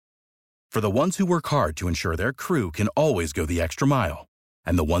For the ones who work hard to ensure their crew can always go the extra mile,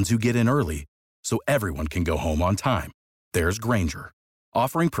 and the ones who get in early so everyone can go home on time, there's Grainger,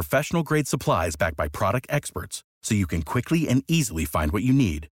 offering professional-grade supplies backed by product experts so you can quickly and easily find what you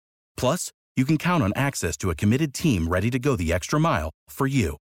need. Plus, you can count on access to a committed team ready to go the extra mile for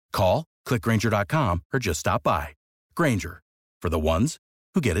you. Call, click Grainger.com, or just stop by. Grainger, for the ones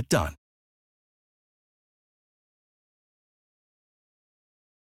who get it done.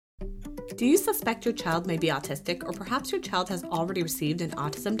 Do you suspect your child may be autistic, or perhaps your child has already received an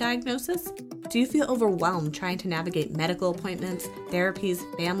autism diagnosis? Do you feel overwhelmed trying to navigate medical appointments, therapies,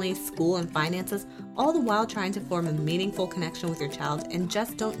 family, school, and finances, all the while trying to form a meaningful connection with your child and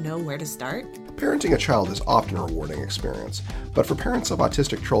just don't know where to start? Parenting a child is often a rewarding experience, but for parents of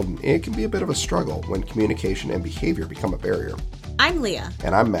autistic children, it can be a bit of a struggle when communication and behavior become a barrier. I'm Leah.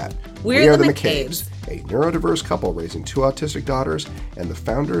 And I'm Matt. We are the McCabe's, a neurodiverse couple raising 2 autistic daughters and the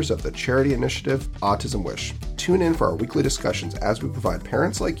founders of the charity initiative Autism Wish. Tune in for our weekly discussions as we provide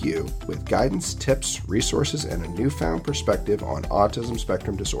parents like you with guidance, tips, resources, and a newfound perspective on autism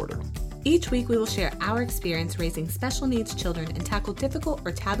spectrum disorder. Each week we will share our experience raising special needs children and tackle difficult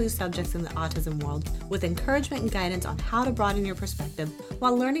or taboo subjects in the autism world with encouragement and guidance on how to broaden your perspective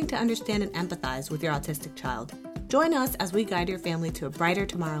while learning to understand and empathize with your autistic child. Join us as we guide your family to a brighter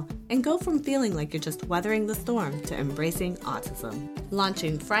tomorrow and go from feeling like you're just weathering the storm to embracing autism.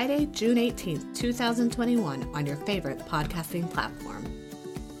 Launching Friday, June 18th, 2021 on your favorite podcasting platform.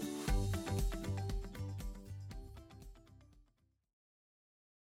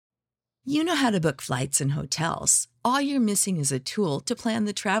 You know how to book flights and hotels. All you're missing is a tool to plan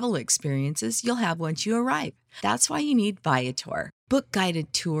the travel experiences you'll have once you arrive. That's why you need Viator. Book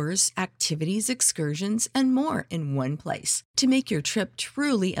guided tours, activities, excursions, and more in one place to make your trip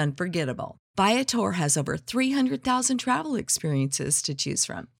truly unforgettable. Viator has over 300,000 travel experiences to choose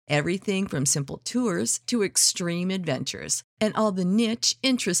from. Everything from simple tours to extreme adventures and all the niche,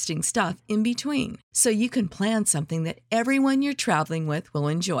 interesting stuff in between. So you can plan something that everyone you're traveling with will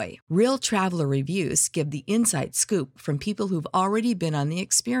enjoy. Real traveler reviews give the inside scoop from people who've already been on the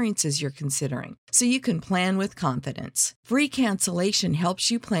experiences you're considering. So you can plan with confidence. Free cancellation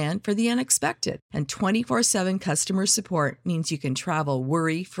helps you plan for the unexpected. And 24/7 customer support means you can travel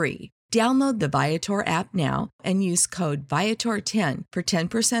worry-free. Download the Viator app now and use code Viator10 for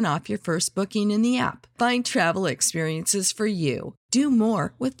 10% off your first booking in the app. Find travel experiences for you. Do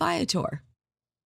more with Viator.